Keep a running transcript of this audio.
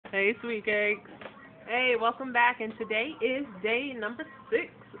Hey, sweet cakes. Hey, welcome back, and today is day number 6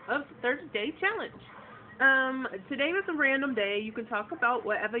 of the 30-day challenge. Today was a random day. You can talk about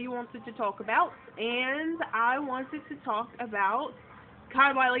whatever you wanted to talk about, and I wanted to talk about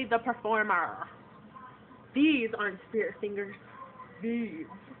Kai Wiley, the performer. These aren't spirit fingers. These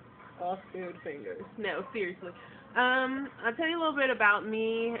are spirit fingers. No, seriously. I'll tell you a little bit about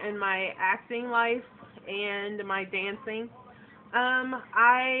me and my acting life and my dancing.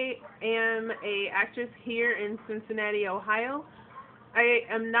 I am a actress here in Cincinnati, Ohio. I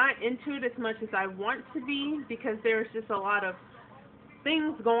am not into it as much as I want to be because there's just a lot of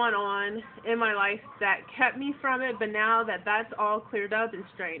things going on in my life that kept me from it, but now that that's all cleared up and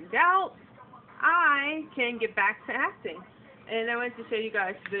straightened out, I can get back to acting. And I wanted to show you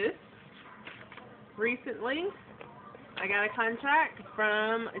guys this. Recently, I got a contract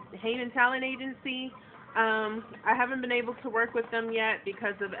from Hayden Talent Agency. I haven't been able to work with them yet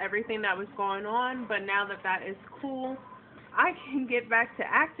because of everything that was going on, but now that that is cool, I can get back to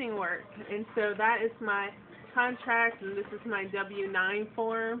acting work. And so that is my contract, and this is my W-9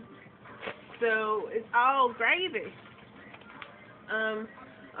 form. So it's all gravy.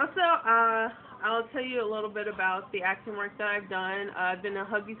 I'll tell you a little bit about the acting work that I've done. I've been in a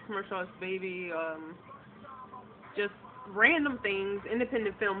Huggies commercial as baby, just random things,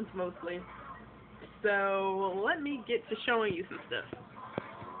 independent films mostly. So let me get to showing you some stuff.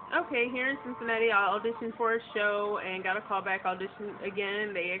 Okay, here in Cincinnati, I auditioned for a show and got a callback audition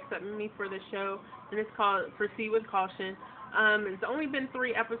again. They accepted me for the show, and it's called Proceed with Caution. It's only been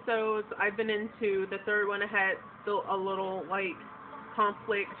 3 episodes. I've been into the third one. I had still a little,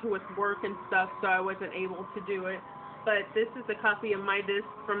 conflict with work and stuff, so I wasn't able to do it. But this is a copy of my disc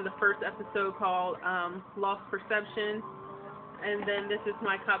from the first episode called Lost Perception. And then this is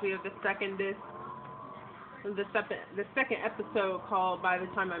my copy of the second disc, the second episode called By the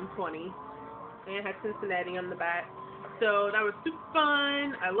Time I'm 20. And it has Cincinnati on the back. So that was super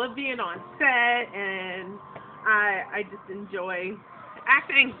fun. I love being on set, and I just enjoy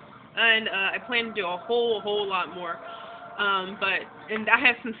acting. And I plan to do a whole lot more. And I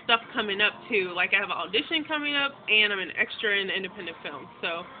have some stuff coming up too. Like I have an audition coming up, and I'm an extra in an independent film.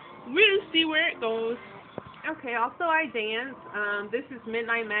 So we'll see where it goes. Okay, also I dance. This is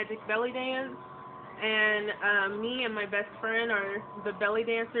Midnight Magic Belly Dance. And me and my best friend are the belly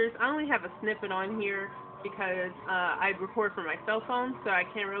dancers. I only have a snippet on here because I record from my cell phone, so I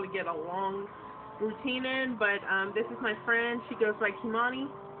can't really get a long routine in. But this is my friend. She goes by Kimani.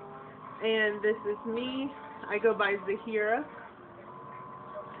 And this is me. I go by Zahira.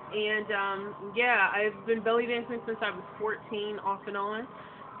 And yeah, I've been belly dancing since I was 14, off and on.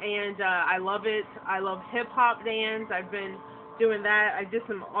 And I love it. I love hip-hop dance. I've been doing that. I did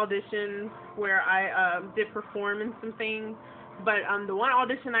some auditions where I did perform in some things. But the one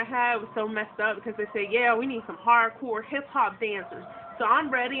audition I had was so messed up because they said, yeah, we need some hardcore hip-hop dancers. So I'm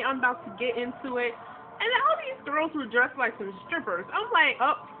ready. I'm about to get into it. And all these girls were dressed like some strippers. I'm like,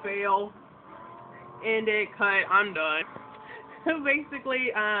 oh, fail. Ended, cut, I'm done. So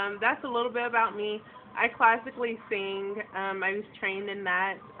basically, that's a little bit about me. I classically sing. I was trained in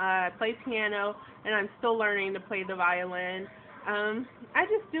that. I play piano, and I'm still learning to play the violin. I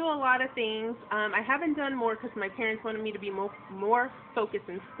just do a lot of things. I haven't done more because my parents wanted me to be more focused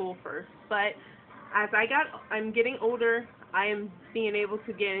in school first. But as I'm getting older, I am being able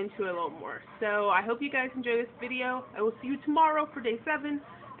to get into it a little more. So I hope you guys enjoy this video. I will see you tomorrow for day 7,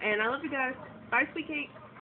 and I love you guys. Bye, sweet cake.